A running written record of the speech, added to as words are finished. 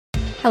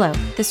Hello,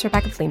 this is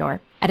Rebecca Fleenor,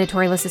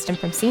 editorial assistant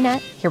from CNET,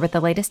 here with the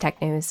latest tech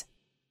news.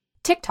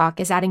 TikTok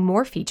is adding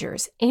more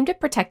features aimed at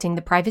protecting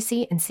the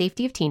privacy and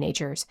safety of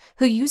teenagers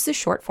who use the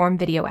short-form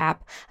video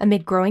app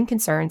amid growing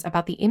concerns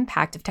about the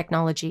impact of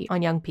technology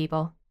on young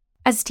people.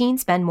 As teens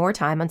spend more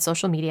time on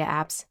social media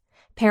apps,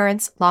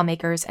 parents,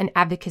 lawmakers, and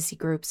advocacy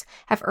groups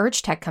have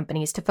urged tech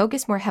companies to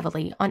focus more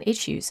heavily on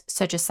issues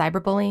such as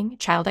cyberbullying,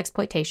 child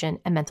exploitation,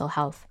 and mental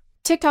health.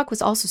 TikTok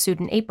was also sued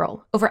in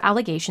April over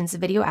allegations the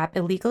video app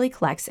illegally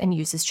collects and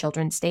uses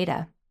children's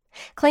data.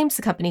 Claims,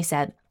 the company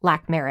said,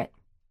 lack merit.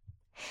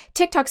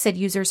 TikTok said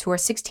users who are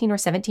 16 or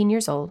 17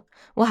 years old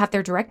will have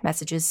their direct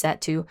messages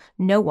set to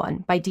no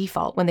one by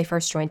default when they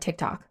first join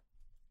TikTok.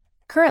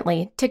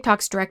 Currently,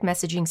 TikTok's direct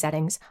messaging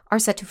settings are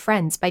set to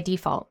friends by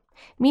default,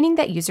 meaning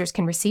that users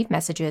can receive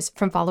messages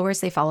from followers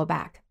they follow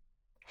back.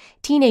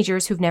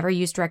 Teenagers who've never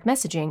used direct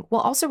messaging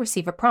will also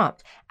receive a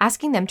prompt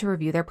asking them to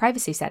review their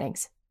privacy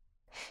settings.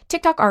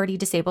 TikTok already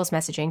disables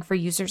messaging for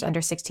users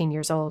under 16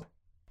 years old.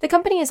 The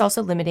company is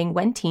also limiting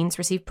when teens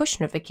receive push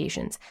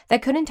notifications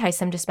that could entice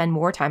them to spend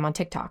more time on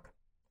TikTok.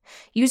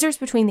 Users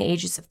between the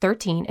ages of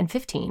 13 and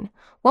 15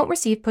 won't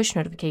receive push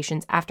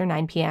notifications after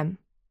 9 p.m.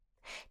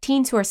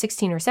 Teens who are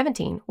 16 or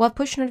 17 will have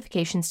push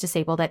notifications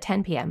disabled at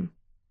 10 p.m.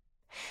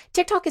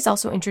 TikTok is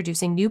also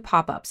introducing new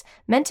pop-ups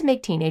meant to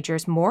make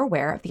teenagers more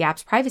aware of the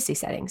app's privacy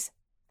settings.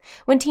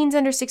 When teens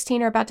under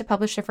 16 are about to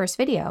publish their first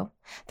video,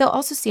 they'll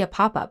also see a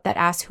pop-up that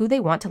asks who they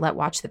want to let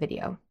watch the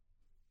video.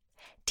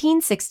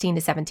 Teens 16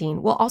 to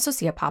 17 will also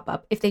see a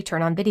pop-up if they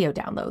turn on video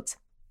downloads.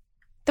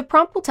 The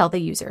prompt will tell the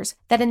users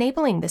that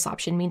enabling this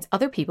option means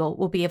other people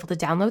will be able to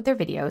download their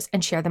videos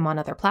and share them on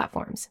other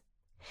platforms.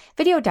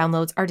 Video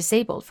downloads are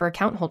disabled for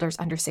account holders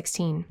under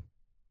 16.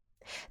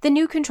 The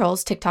new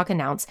controls TikTok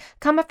announced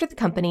come after the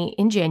company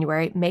in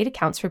January made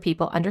accounts for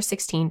people under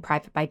 16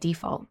 private by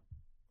default.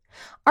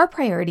 Our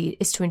priority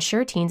is to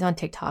ensure teens on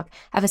TikTok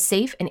have a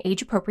safe and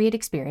age-appropriate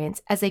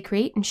experience as they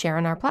create and share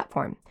on our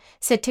platform,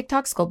 said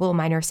TikTok's global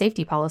minor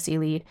safety policy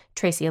lead,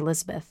 Tracy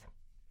Elizabeth.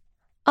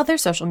 Other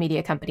social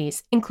media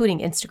companies, including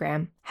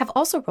Instagram, have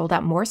also rolled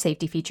out more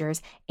safety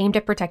features aimed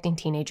at protecting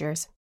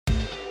teenagers.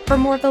 For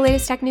more of the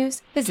latest tech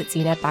news, visit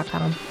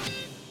cnet.com.